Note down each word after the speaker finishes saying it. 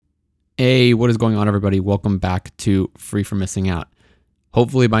Hey, what is going on, everybody? Welcome back to Free from Missing Out.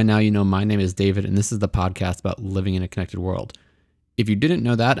 Hopefully by now you know my name is David, and this is the podcast about living in a connected world. If you didn't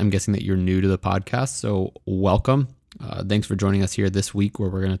know that, I'm guessing that you're new to the podcast, so welcome. Thanks for joining us here this week where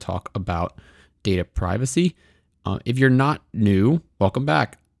we're going to talk about data privacy. If you're not new, welcome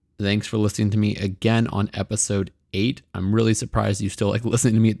back. Thanks for listening to me again on episode 8. I'm really surprised you still like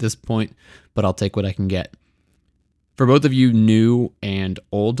listening to me at this point, but I'll take what I can get. For both of you new and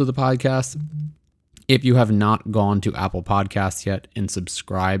old to the podcast, if you have not gone to Apple Podcasts yet and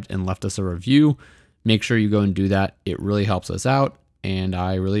subscribed and left us a review, make sure you go and do that. It really helps us out, and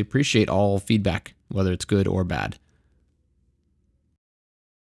I really appreciate all feedback, whether it's good or bad.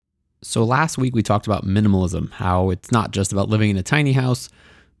 So last week we talked about minimalism, how it's not just about living in a tiny house,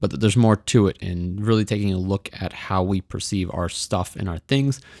 but that there's more to it, and really taking a look at how we perceive our stuff and our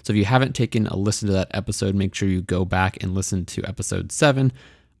things. So if you haven't taken a listen to that episode, make sure you go back and listen to episode 7.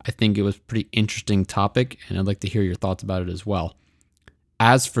 I think it was a pretty interesting topic, and I'd like to hear your thoughts about it as well.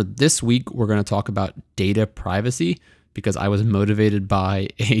 As for this week, we're going to talk about data privacy, because I was motivated by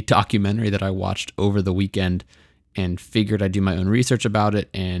a documentary that I watched over the weekend and figured I'd do my own research about it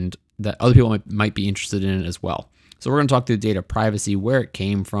and that other people might be interested in it as well. So we're going to talk through data privacy, where it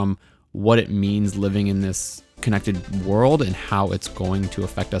came from, what it means living in this connected world, and how it's going to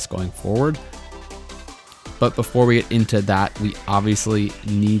affect us going forward. But before we get into that, we obviously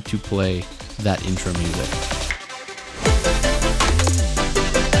need to play that intro music.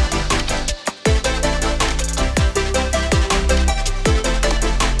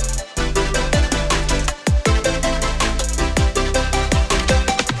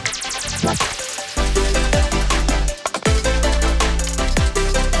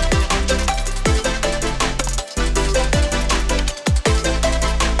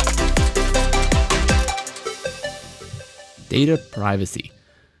 Data privacy,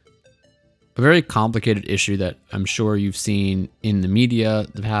 a very complicated issue that I'm sure you've seen in the media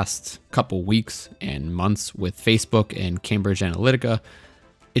the past couple weeks and months with Facebook and Cambridge Analytica.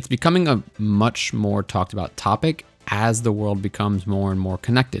 It's becoming a much more talked about topic as the world becomes more and more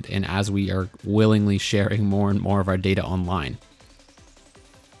connected, and as we are willingly sharing more and more of our data online.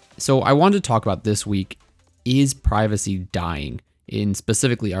 So I wanted to talk about this week, is privacy dying? In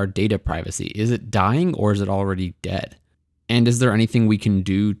specifically our data privacy. Is it dying, or is it already dead? And is there anything we can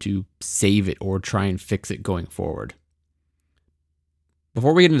do to save it or try and fix it going forward?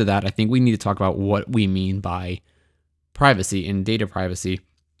 Before we get into that, I think we need to talk about what we mean by privacy and data privacy.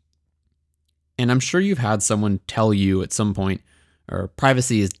 And I'm sure you've had someone tell you at some point, or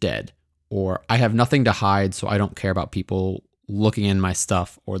privacy is dead, or I have nothing to hide, so I don't care about people looking in my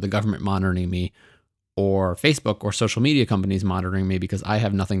stuff, or the government monitoring me, or Facebook or social media companies monitoring me because I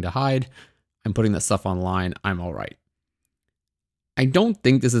have nothing to hide. I'm putting that stuff online. I'm all right. I don't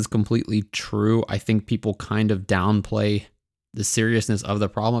think this is completely true. I think people kind of downplay the seriousness of the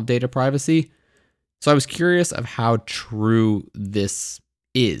problem of data privacy. So I was curious of how true this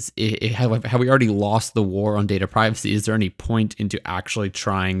is. Have we already lost the war on data privacy? Is there any point into actually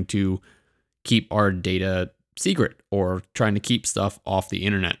trying to keep our data secret or trying to keep stuff off the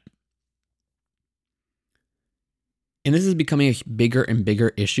internet? And this is becoming a bigger and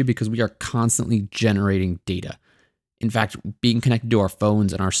bigger issue because we are constantly generating data. In fact, being connected to our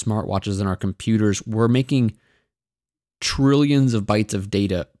phones and our smartwatches and our computers, we're making trillions of bytes of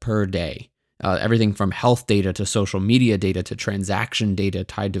data per day. Everything from health data to social media data to transaction data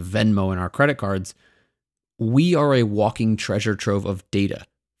tied to Venmo and our credit cards. We are a walking treasure trove of data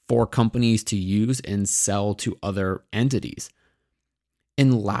for companies to use and sell to other entities.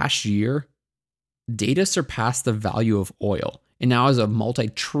 And last year, data surpassed the value of oil, and now is a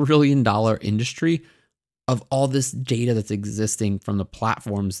multi-trillion-dollar industry of all this data that's existing from the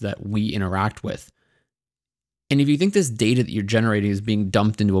platforms that we interact with. And if you think this data that you're generating is being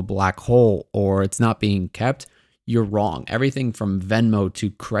dumped into a black hole or it's not being kept, you're wrong. Everything from Venmo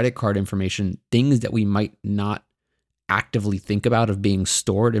to credit card information, things that we might not actively think about of being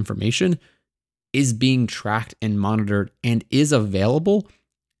stored information, is being tracked and monitored and is available.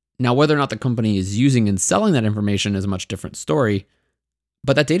 Now, whether or not the company is using and selling that information is a much different story.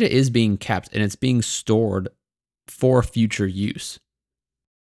 But that data is being kept and it's being stored for future use.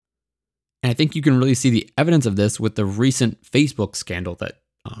 And I think you can really see the evidence of this with the recent Facebook scandal that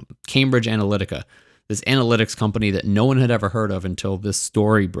Cambridge Analytica, this analytics company that no one had ever heard of until this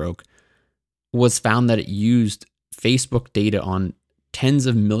story broke, was found that it used Facebook data on tens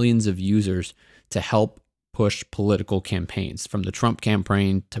of millions of users to help push political campaigns, from the Trump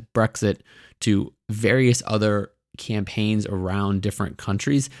campaign to Brexit to various other campaigns around different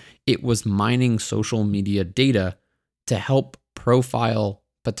countries. It was mining social media data to help profile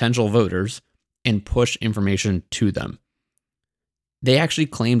potential voters and push information to them. They actually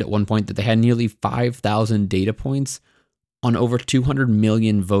claimed at one point that they had nearly 5,000 data points on over 200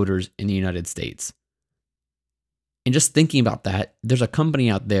 million voters in the United States. And just thinking about that, there's a company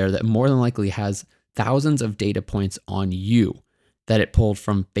out there that more than likely has thousands of data points on you that it pulled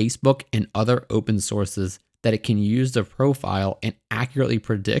from Facebook and other open sources that it can use to profile and accurately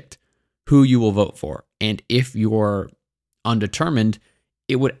predict who you will vote for. And if you're undetermined,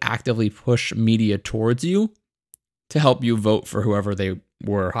 it would actively push media towards you to help you vote for whoever they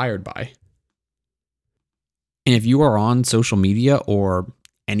were hired by. And if you are on social media or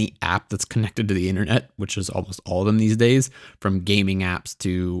any app that's connected to the internet, which is almost all of them these days, from gaming apps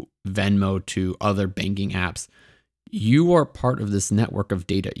to Venmo to other banking apps, you are part of this network of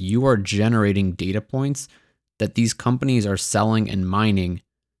data. You are generating data points that these companies are selling and mining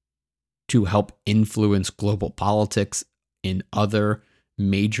to help influence global politics in other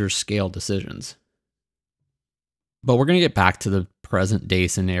major scale decisions. But we're going to get back to the present day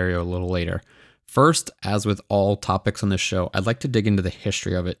scenario a little later. First, as with all topics on this show, I'd like to dig into the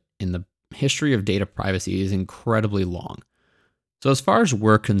history of it. And the history of data privacy is incredibly long. So as far as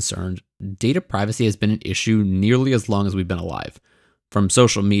we're concerned, data privacy has been an issue nearly as long as we've been alive. From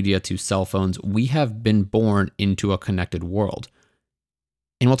social media to cell phones, we have been born into a connected world.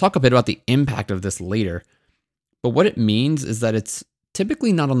 And we'll talk a bit about the impact of this later. But what it means is that it's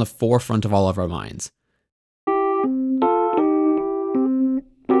typically not on the forefront of all of our minds.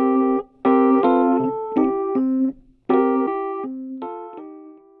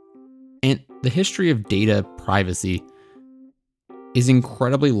 And the history of data privacy is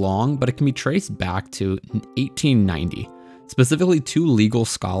incredibly long, but it can be traced back to 1890. Specifically, two legal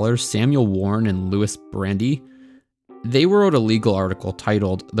scholars, Samuel Warren and Louis Brandeis, they wrote a legal article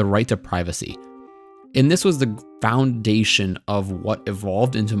titled The Right to Privacy. And this was the foundation of what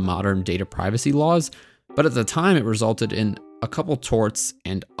evolved into modern data privacy laws. But at the time, it resulted in a couple torts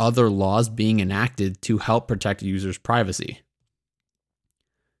and other laws being enacted to help protect users' privacy.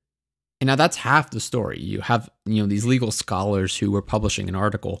 And now that's half the story. You have, these legal scholars who were publishing an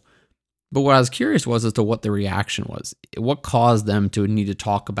article. But what I was curious was as to what the reaction was. What caused them to need to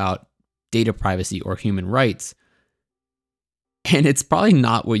talk about data privacy or human rights? And it's probably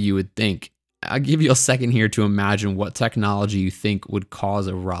not what you would think. I'll give you a second here to imagine what technology you think would cause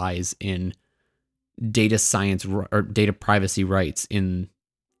a rise in data science or data privacy rights in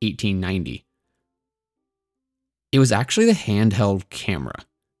 1890. It was actually the handheld camera.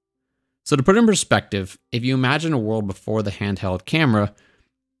 So to put it in perspective, if you imagine a world before the handheld camera,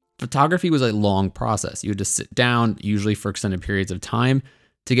 photography was a long process. You had to sit down, usually for extended periods of time,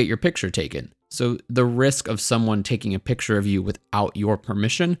 to get your picture taken. So the risk of someone taking a picture of you without your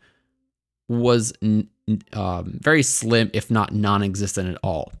permission was very slim, if not non-existent at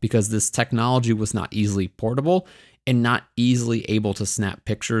all, because this technology was not easily portable and not easily able to snap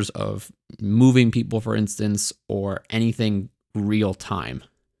pictures of moving people, for instance, or anything real time.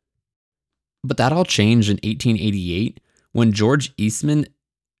 But that all changed in 1888 when George Eastman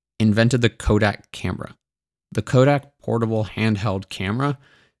invented the Kodak camera. The Kodak portable handheld camera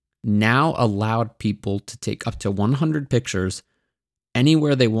now allowed people to take up to 100 pictures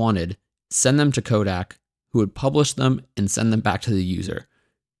anywhere they wanted, send them to Kodak, who would publish them and send them back to the user.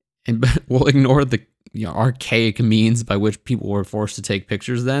 And we'll ignore the archaic means by which people were forced to take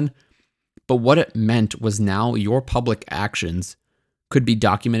pictures then. But what it meant was now your public actions could be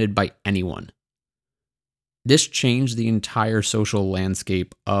documented by anyone. This changed the entire social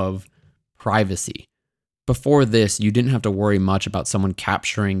landscape of privacy. Before this, you didn't have to worry much about someone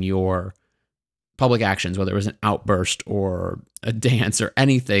capturing your public actions, whether it was an outburst or a dance or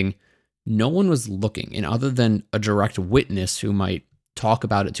anything. No one was looking. And other than a direct witness who might talk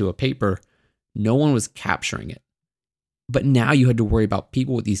about it to a paper, no one was capturing it. But now you had to worry about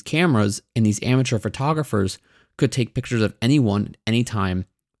people with these cameras, and these amateur photographers could take pictures of anyone, anytime,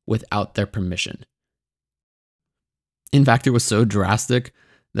 without their permission. In fact, it was so drastic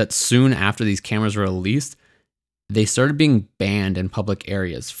that soon after these cameras were released, they started being banned in public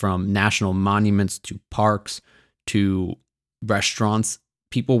areas, from national monuments to parks to restaurants.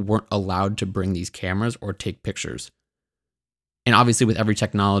 People weren't allowed to bring these cameras or take pictures. And obviously, with every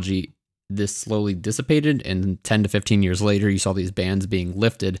technology, this slowly dissipated, and 10 to 15 years later, you saw these bans being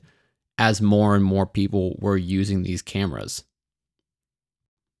lifted as more and more people were using these cameras.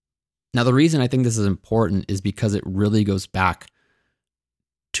 Now, the reason I think this is important is because it really goes back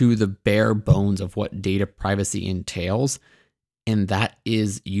to the bare bones of what data privacy entails, and that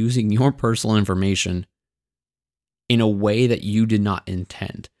is using your personal information in a way that you did not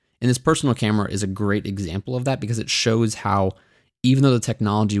intend. And this personal camera is a great example of that, because it shows how even though the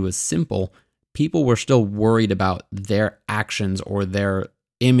technology was simple, people were still worried about their actions or their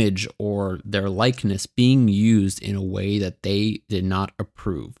image or their likeness being used in a way that they did not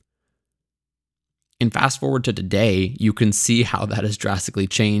approve. And fast forward to today, you can see how that has drastically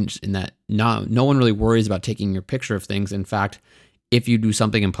changed in that no one really worries about taking your picture of things. In fact, if you do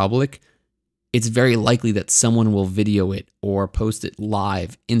something in public, it's very likely that someone will video it or post it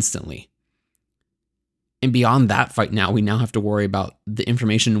live instantly. And beyond that fight now, we now have to worry about the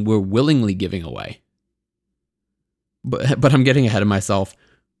information we're willingly giving away. But I'm getting ahead of myself.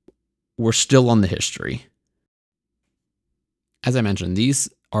 We're still on the history. As I mentioned, these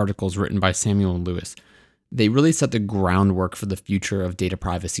articles written by Samuel and Lewis, they really set the groundwork for the future of data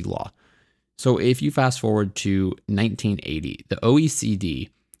privacy law. So if you fast forward to 1980, the OECD,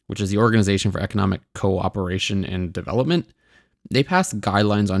 which is the Organization for Economic Cooperation and Development, they passed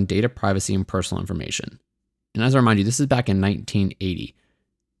guidelines on data privacy and personal information. And as I remind you, this is back in 1980,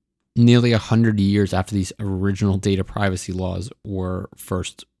 nearly 100 years after these original data privacy laws were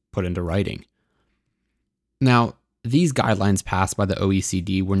first put into writing. Now, these guidelines passed by the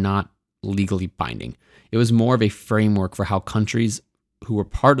OECD were not legally binding. It was more of a framework for how countries who were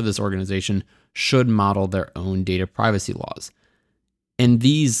part of this organization should model their own data privacy laws. And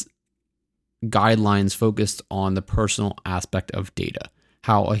these guidelines focused on the personal aspect of data,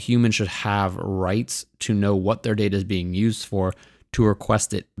 how a human should have rights to know what their data is being used for, to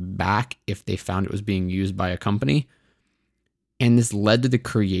request it back if they found it was being used by a company. And this led to the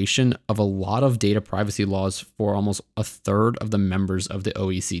creation of a lot of data privacy laws for almost a third of the members of the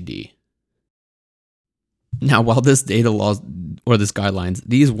OECD. Now, while this data laws or this guidelines,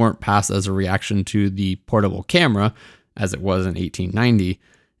 these weren't passed as a reaction to the portable camera, as it was in 1890,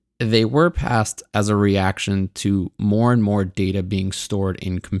 they were passed as a reaction to more and more data being stored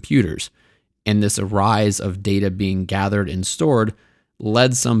in computers. And this rise of data being gathered and stored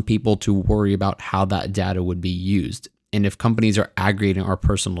led some people to worry about how that data would be used. And if companies are aggregating our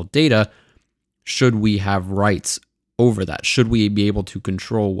personal data, should we have rights over that? Should we be able to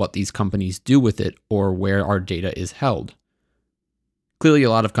control what these companies do with it or where our data is held? Clearly, a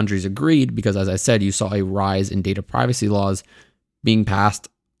lot of countries agreed because, as I said, you saw a rise in data privacy laws being passed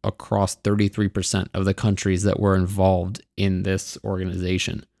across 33% of the countries that were involved in this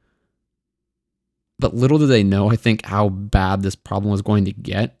organization. But little did they know, I think, how bad this problem was going to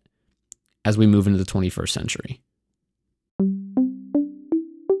get as we move into the 21st century.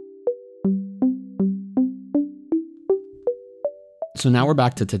 So now we're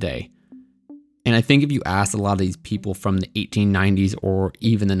back to today. And I think if you asked a lot of these people from the 1890s or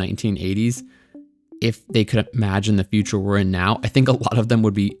even the 1980s, if they could imagine the future we're in now, I think a lot of them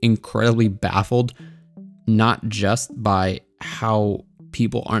would be incredibly baffled, not just by how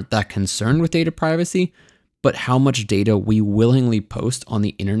people aren't that concerned with data privacy, but how much data we willingly post on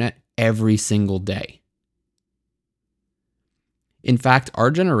the internet every single day. In fact,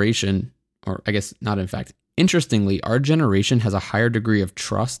 our generation, or I guess not in fact, interestingly, our generation has a higher degree of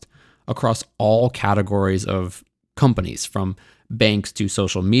trust across all categories of companies, from banks to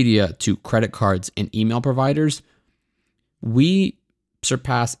social media to credit cards and email providers. We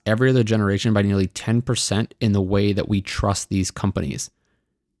surpass every other generation by nearly 10% in the way that we trust these companies.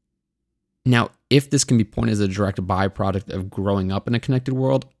 Now, if this can be pointed as a direct byproduct of growing up in a connected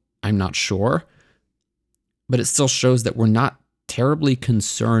world, I'm not sure, but it still shows that we're not terribly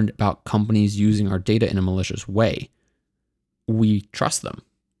concerned about companies using our data in a malicious way. We trust them.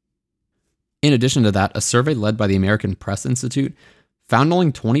 In addition to that, a survey led by the American Press Institute found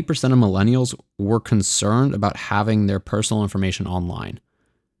only 20% of millennials were concerned about having their personal information online.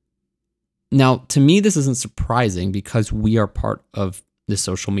 Now, to me, this isn't surprising because we are part of the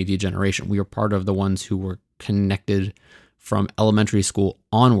social media generation. We are part of the ones who were connected from elementary school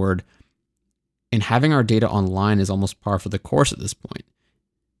onward, and having our data online is almost par for the course at this point.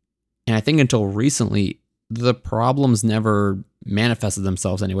 And I think until recently, the problems never manifested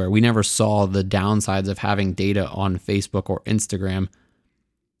themselves anywhere. We never saw the downsides of having data on Facebook or Instagram.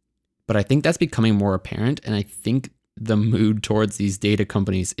 But I think that's becoming more apparent, and I think the mood towards these data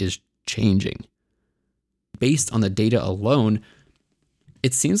companies is changing. Based on the data alone,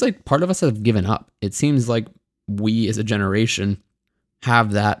 it seems like part of us have given up. It seems like we as a generation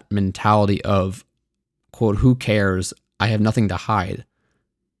have that mentality of, quote, who cares? I have nothing to hide.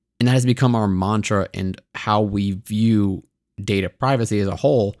 And that has become our mantra and how we view data privacy as a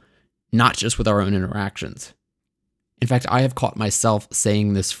whole, not just with our own interactions. In fact, I have caught myself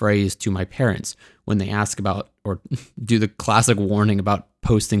saying this phrase to my parents when they ask about or do the classic warning about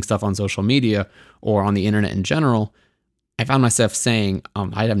posting stuff on social media or on the internet in general. I found myself saying,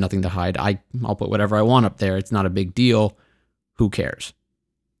 I have nothing to hide. I'll put whatever I want up there. It's not a big deal. who cares?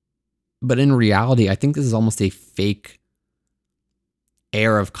 But in reality, I think this is almost a fake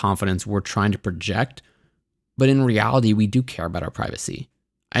air of confidence we're trying to project. But in reality, we do care about our privacy.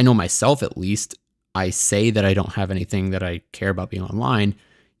 I know myself, at least. I say that I don't have anything that I care about being online,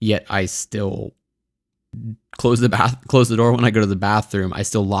 yet I still close the door when I go to the bathroom. I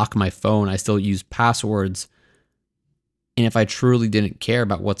still lock my phone. I still use passwords. And if I truly didn't care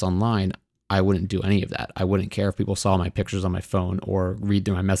about what's online, I wouldn't do any of that. I wouldn't care if people saw my pictures on my phone or read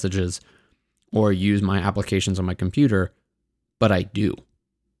through my messages or use my applications on my computer, but I do.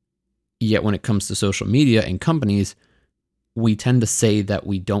 Yet when it comes to social media and companies, we tend to say that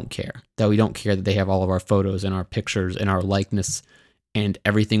we don't care, that they have all of our photos and our pictures and our likeness and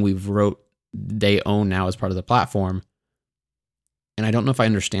everything we've wrote they own now as part of the platform. And I don't know if I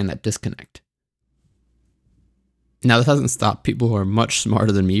understand that disconnect. Now, this doesn't stop people who are much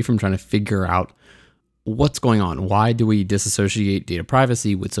smarter than me from trying to figure out what's going on. Why do we disassociate data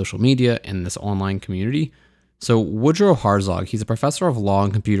privacy with social media and this online community? So Woodrow Hartzog, he's a professor of law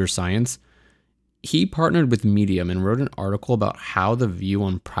and computer science. He partnered with Medium and wrote an article about how the view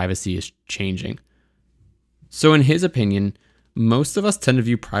on privacy is changing. So in his opinion, most of us tend to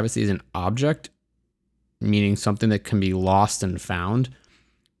view privacy as an object, meaning something that can be lost and found,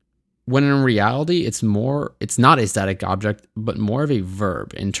 when in reality, it's not a static object, but more of a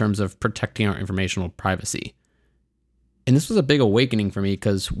verb in terms of protecting our informational privacy. And this was a big awakening for me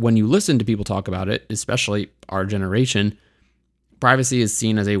because when you listen to people talk about it, especially our generation, privacy is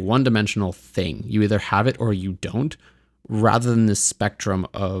seen as a one-dimensional thing. You either have it or you don't, rather than this spectrum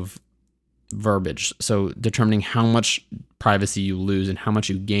of verbiage. So determining how much privacy you lose and how much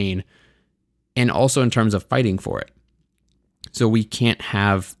you gain, and also in terms of fighting for it. So we can't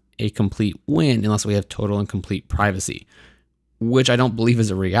have a complete win unless we have total and complete privacy, which I don't believe is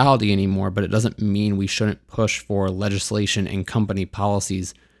a reality anymore, but it doesn't mean we shouldn't push for legislation and company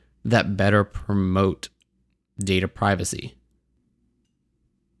policies that better promote data privacy.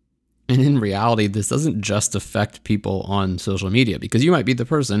 And in reality, this doesn't just affect people on social media, because you might be the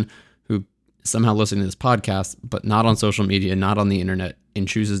person who somehow listening to this podcast, but not on social media, not on the internet, and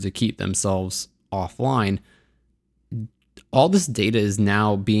chooses to keep themselves offline. All this data is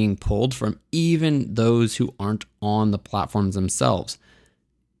now being pulled from even those who aren't on the platforms themselves.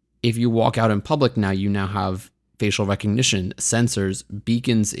 If you walk out in public now, you now have facial recognition, sensors,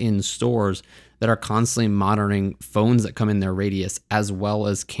 beacons in stores that are constantly monitoring phones that come in their radius, as well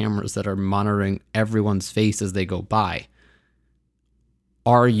as cameras that are monitoring everyone's face as they go by.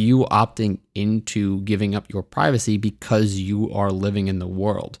 Are you opting into giving up your privacy because you are living in the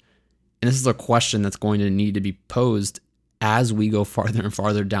world? And this is a question that's going to need to be posed as we go farther and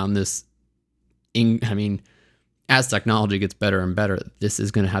farther down this. As technology gets better and better, this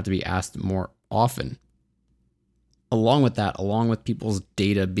is going to have to be asked more often. Along with that, along with people's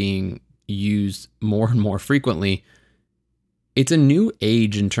data being used more and more frequently, it's a new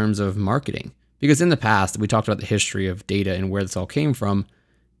age in terms of marketing. Because in the past, we talked about the history of data and where this all came from.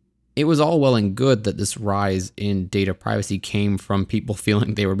 It was all well and good that this rise in data privacy came from people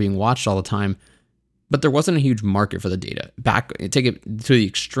feeling they were being watched all the time, but there wasn't a huge market for the data. Take it to the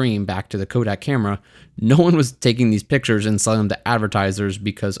extreme, back to the Kodak camera. No one was taking these pictures and selling them to advertisers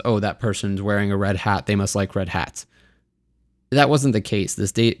because, oh, that person's wearing a red hat, they must like red hats. That wasn't the case.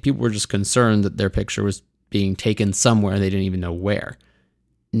 People were just concerned that their picture was being taken somewhere and they didn't even know where.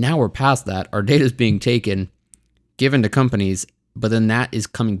 Now we're past that. Our data is being taken, given to companies, but then that is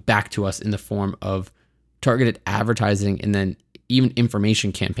coming back to us in the form of targeted advertising and then even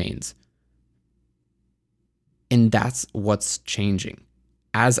information campaigns. And that's what's changing.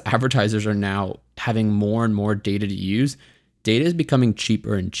 As advertisers are now having more and more data to use, data is becoming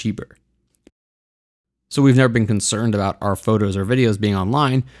cheaper and cheaper. So we've never been concerned about our photos or videos being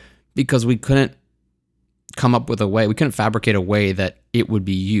online because we couldn't fabricate a way that it would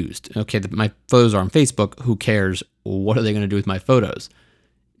be used. Okay, my photos are on Facebook. Who cares? What are they going to do with my photos?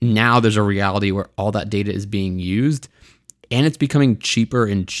 Now there's a reality where all that data is being used and it's becoming cheaper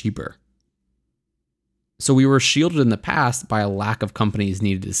and cheaper. So we were shielded in the past by a lack of companies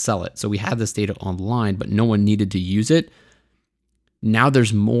needed to sell it. So we had this data online, but no one needed to use it. Now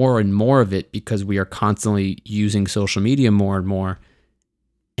there's more and more of it because we are constantly using social media more and more.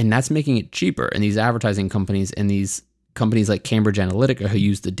 And that's making it cheaper. And these advertising companies and these companies like Cambridge Analytica, who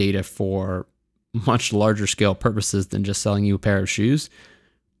use the data for much larger scale purposes than just selling you a pair of shoes,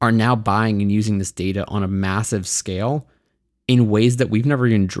 are now buying and using this data on a massive scale in ways that we've never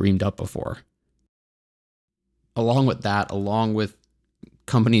even dreamed up before. Along with that, along with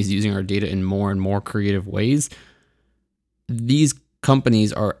companies using our data in more and more creative ways, these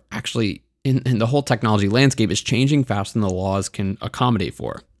companies are actually And the whole technology landscape is changing faster than the laws can accommodate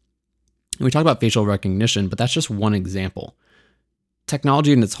for. And we talk about facial recognition, but that's just one example.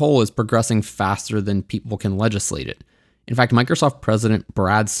 Technology in its whole is progressing faster than people can legislate it. In fact, Microsoft President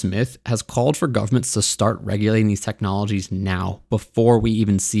Brad Smith has called for governments to start regulating these technologies now before we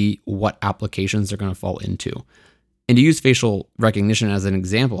even see what applications they're going to fall into. And to use facial recognition as an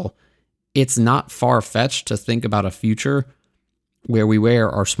example, it's not far-fetched to think about a future where we wear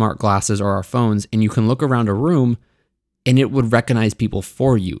our smart glasses or our phones and you can look around a room and it would recognize people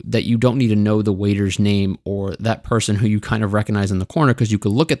for you, that you don't need to know the waiter's name or that person who you kind of recognize in the corner, because you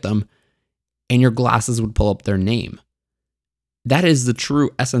could look at them and your glasses would pull up their name. That is the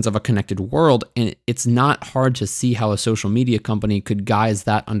true essence of a connected world, and it's not hard to see how a social media company could guise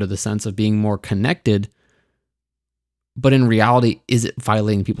that under the sense of being more connected, but in reality, is it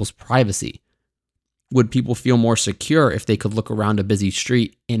violating people's privacy? Would people feel more secure if they could look around a busy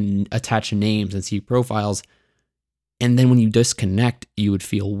street and attach names and see profiles? And then when you disconnect, you would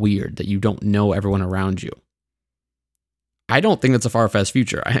feel weird that you don't know everyone around you. I don't think that's a far-fetched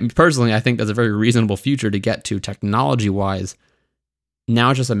future. Personally, I think that's a very reasonable future to get to technology-wise. Now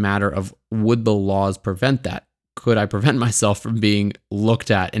it's just a matter of, would the laws prevent that? Could I prevent myself from being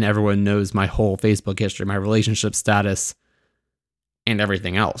looked at and everyone knows my whole Facebook history, my relationship status, and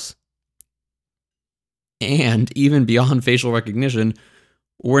everything else? And even beyond facial recognition,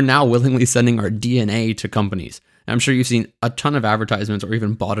 we're now willingly sending our DNA to companies. I'm sure you've seen a ton of advertisements or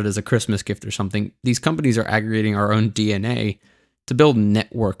even bought it as a Christmas gift or something. These companies are aggregating our own DNA to build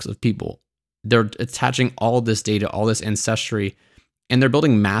networks of people. They're attaching all this data, all this ancestry, and they're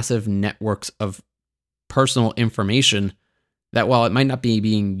building massive networks of personal information that, while it might not be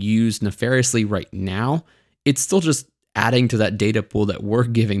being used nefariously right now, it's still just adding to that data pool that we're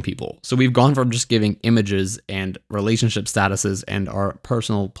giving people. So we've gone from just giving images and relationship statuses and our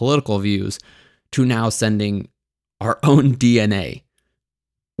personal political views to now sending our own DNA,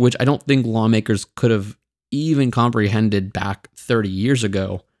 which I don't think lawmakers could have even comprehended back 30 years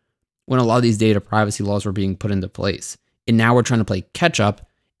ago when a lot of these data privacy laws were being put into place. And now we're trying to play catch up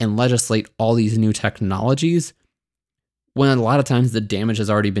and legislate all these new technologies when a lot of times the damage has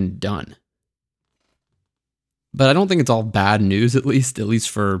already been done. But I don't think it's all bad news, at least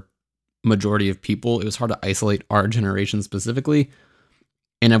for majority of people. It was hard to isolate our generation specifically.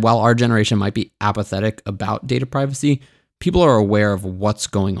 And while our generation might be apathetic about data privacy, people are aware of what's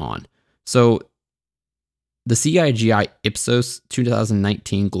going on. So the CIGI Ipsos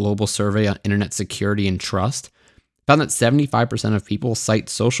 2019 Global Survey on Internet Security and Trust found that 75% of people cite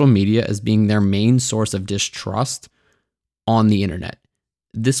social media as being their main source of distrust on the internet.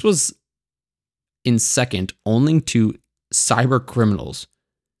 This was in second only to cyber criminals.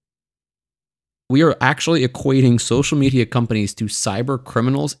 We are actually equating social media companies to cyber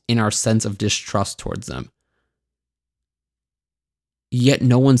criminals in our sense of distrust towards them. Yet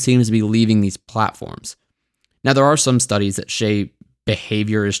no one seems to be leaving these platforms. Now, there are some studies that say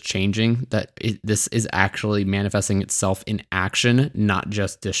behavior is changing, that this is actually manifesting itself in action, not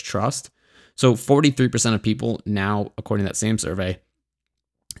just distrust. So 43% of people now, according to that same survey,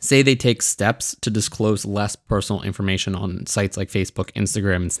 say they take steps to disclose less personal information on sites like Facebook,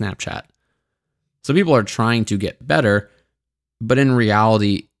 Instagram, and Snapchat. So people are trying to get better, but in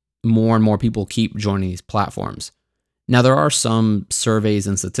reality, more and more people keep joining these platforms. Now, there are some surveys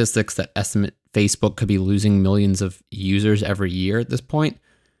and statistics that estimate Facebook could be losing millions of users every year at this point,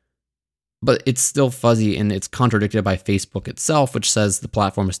 but it's still fuzzy and it's contradicted by Facebook itself, which says the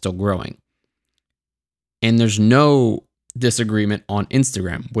platform is still growing. And there's no disagreement on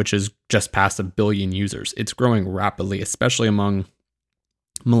Instagram, which is just past 1 billion users. It's growing rapidly, especially among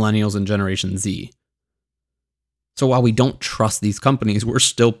millennials and Generation Z. So while we don't trust these companies, we're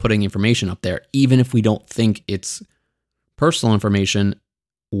still putting information up there. Even if we don't think it's personal information,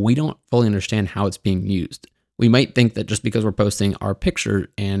 we don't fully understand how it's being used. We might think that just because we're posting our picture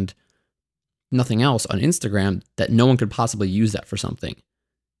and nothing else on Instagram, that no one could possibly use that for something.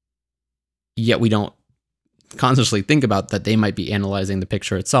 Yet we don't consciously think about that they might be analyzing the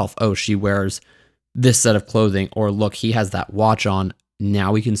picture itself. Oh, she wears this set of clothing, or look, he has that watch on.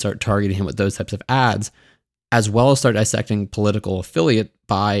 Now we can start targeting him with those types of ads, as well as start dissecting political affiliation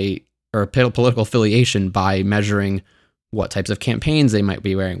by measuring what types of campaigns they might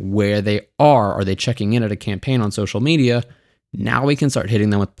be wearing, where they are they checking in at a campaign on social media? Now we can start hitting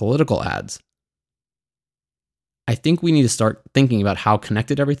them with political ads. I think we need to start thinking about how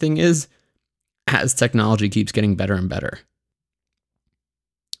connected everything is as technology keeps getting better and better.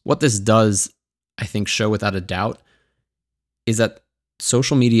 What this does, I think, show without a doubt is that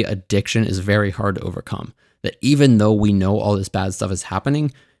social media addiction is very hard to overcome. That even though we know all this bad stuff is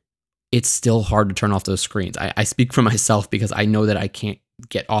happening, it's still hard to turn off those screens. I speak for myself because I know that I can't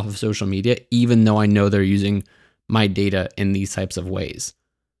get off of social media, even though I know they're using my data in these types of ways.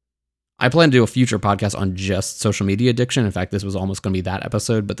 I plan to do a future podcast on just social media addiction. In fact, this was almost going to be that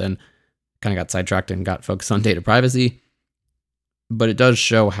episode, but then kind of got sidetracked and got focused on data privacy. But it does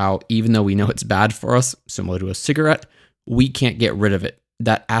show how, even though we know it's bad for us, similar to a cigarette, we can't get rid of it.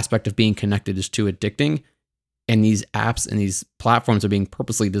 That aspect of being connected is too addicting. And these apps and these platforms are being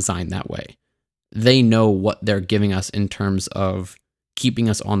purposely designed that way. They know what they're giving us in terms of keeping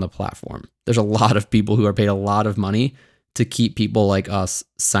us on the platform. There's a lot of people who are paid a lot of money to keep people like us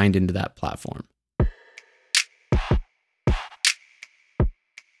signed into that platform.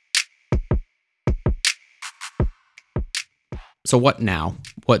 So what now?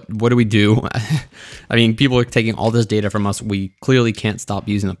 What do we do? I mean, people are taking all this data from us. We clearly can't stop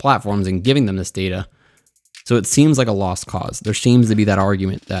using the platforms and giving them this data. So it seems like a lost cause. There seems to be that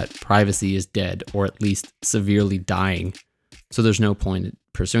argument that privacy is dead, or at least severely dying. So there's no point in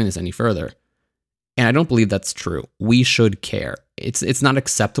pursuing this any further. And I don't believe that's true. We should care. It's not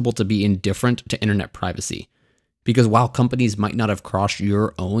acceptable to be indifferent to internet privacy. Because while companies might not have crossed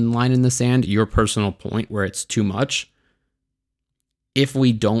your own line in the sand, your personal point where it's too much, if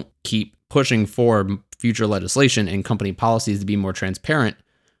we don't keep pushing for future legislation and company policies to be more transparent,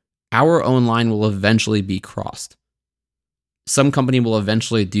 our own line will eventually be crossed. Some company will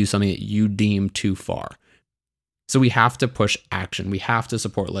eventually do something that you deem too far. So we have to push action. We have to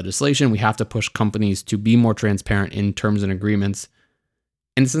support legislation. We have to push companies to be more transparent in terms and agreements.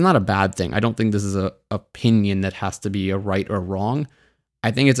 And this is not a bad thing. I don't think this is an opinion that has to be a right or wrong.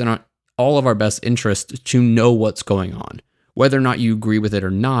 I think it's in all of our best interest to know what's going on. Whether or not you agree with it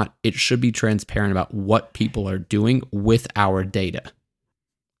or not, it should be transparent about what people are doing with our data.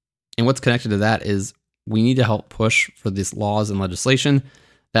 And what's connected to that is we need to help push for these laws and legislation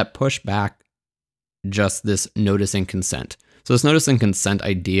that push back just this notice and consent. So this notice and consent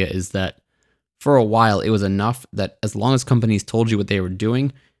idea is that for a while, it was enough that as long as companies told you what they were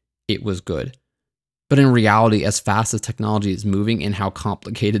doing, it was good. But in reality, as fast as technology is moving and how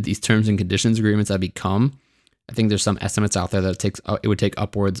complicated these terms and conditions agreements have become, I think there's some estimates out there that it would take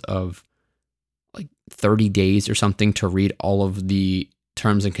upwards of like 30 days or something to read all of the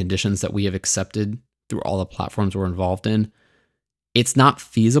terms and conditions that we have accepted through all the platforms we're involved in. It's not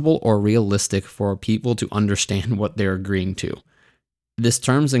feasible or realistic for people to understand what they're agreeing to. This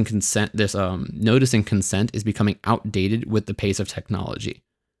terms and consent, this notice and consent is becoming outdated with the pace of technology.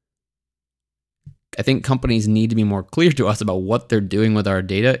 I think companies need to be more clear to us about what they're doing with our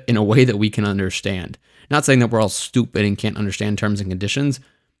data in a way that we can understand. Not saying that we're all stupid and can't understand terms and conditions,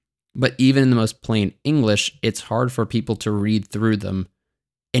 but even in the most plain English, it's hard for people to read through them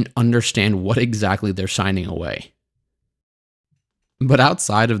and understand what exactly they're signing away. But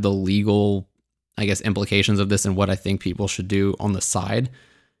outside of the legal, I guess, implications of this and what I think people should do on the side,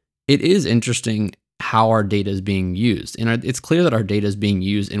 it is interesting how our data is being used. And it's clear that our data is being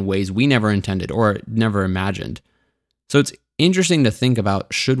used in ways we never intended or never imagined. So it's interesting to think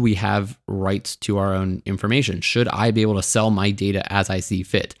about, should we have rights to our own information? Should I be able to sell my data as I see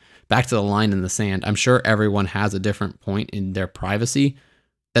fit? Back to the line in the sand, I'm sure everyone has a different point in their privacy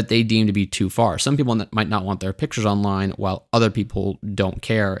that they deem to be too far. Some people might not want their pictures online, while other people don't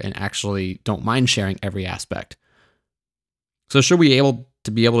care and actually don't mind sharing every aspect. So should we be able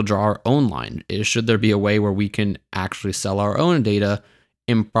to draw our own line? Should there be a way where we can actually sell our own data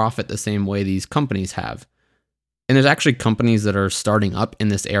and profit the same way these companies have? And there's actually companies that are starting up in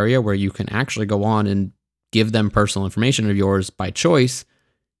this area where you can actually go on and give them personal information of yours by choice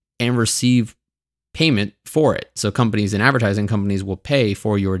and receive payment for it. So companies and advertising companies will pay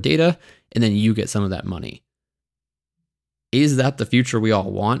for your data, and then you get some of that money. Is that the future we all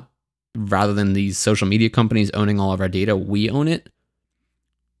want? Rather than these social media companies owning all of our data, we own it?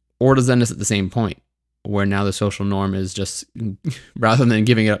 Or does that end us at the same point, where now the social norm is just, rather than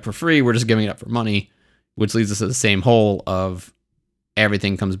giving it up for free, we're just giving it up for money, which leads us to the same hole of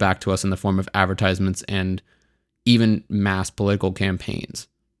everything comes back to us in the form of advertisements and even mass political campaigns.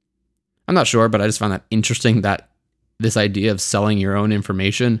 I'm not sure, but I just found that interesting that this idea of selling your own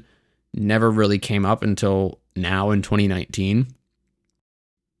information never really came up until now in 2019.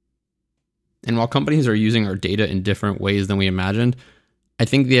 And while companies are using our data in different ways than we imagined, I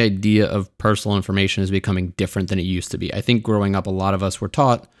think the idea of personal information is becoming different than it used to be. I think growing up, a lot of us were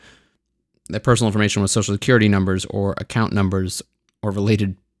taught that personal information was social security numbers or account numbers or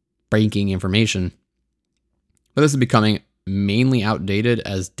related banking information. But this is becoming mainly outdated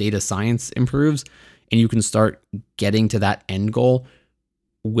as data science improves, and you can start getting to that end goal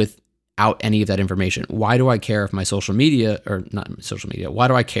without without any of that information? Why do I care if my social media, or not social media, why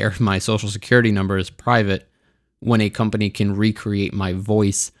do I care if my social security number is private when a company can recreate my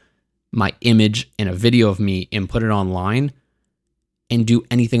voice, my image, and a video of me and put it online and do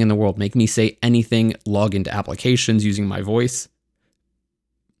anything in the world, make me say anything, log into applications using my voice?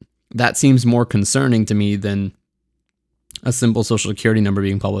 That seems more concerning to me than a simple social security number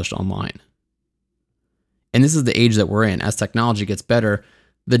being published online. And this is the age that we're in. As technology gets better,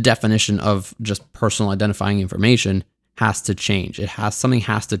 the definition of just personal identifying information has to change. Something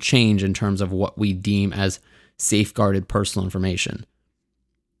has to change in terms of what we deem as safeguarded personal information.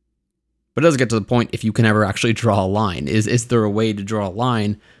 But it does get to the point if you can ever actually draw a line. Is there a way to draw a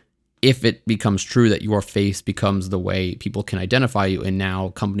line if it becomes true that your face becomes the way people can identify you, and now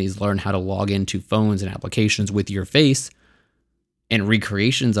companies learn how to log into phones and applications with your face and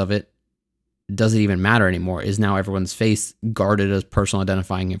recreations of it? Does it even matter anymore? Is now everyone's face guarded as personal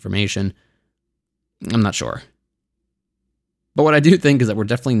identifying information? I'm not sure. But what I do think is that we're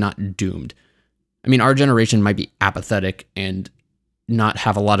definitely not doomed. I mean, our generation might be apathetic and not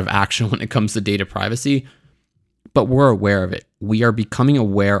have a lot of action when it comes to data privacy, but we're aware of it. We are becoming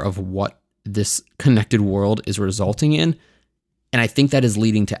aware of what this connected world is resulting in. And I think that is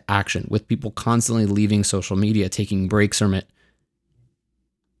leading to action, with people constantly leaving social media, taking breaks from it.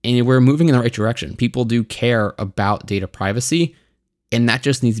 And we're moving in the right direction. People do care about data privacy, and that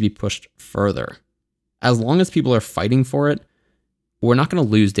just needs to be pushed further. As long as people are fighting for it, we're not going to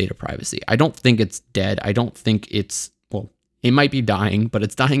lose data privacy. I don't think it's dead. I don't think it might be dying, but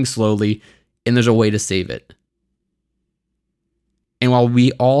it's dying slowly, and there's a way to save it. And while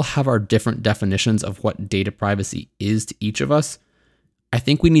we all have our different definitions of what data privacy is to each of us, I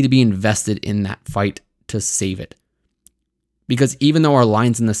think we need to be invested in that fight to save it. Because even though our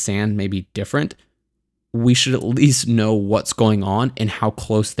lines in the sand may be different, we should at least know what's going on and how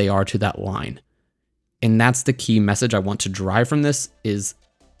close they are to that line. And that's the key message I want to drive from this: is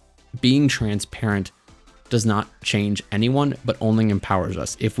being transparent does not change anyone, but only empowers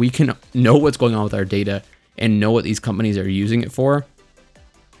us. If we can know what's going on with our data and know what these companies are using it for,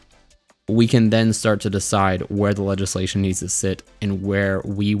 we can then start to decide where the legislation needs to sit and where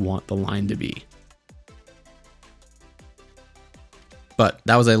we want the line to be. But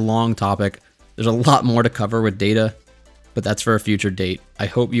that was a long topic. There's a lot more to cover with data, but that's for a future date. I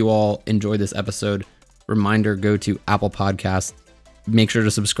hope you all enjoyed this episode. Reminder, go to Apple Podcasts, make sure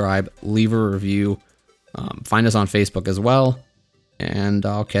to subscribe, leave a review, find us on Facebook as well, and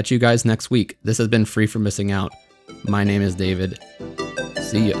I'll catch you guys next week. This has been Free from Missing Out. My name is David.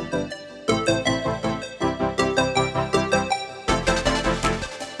 See ya.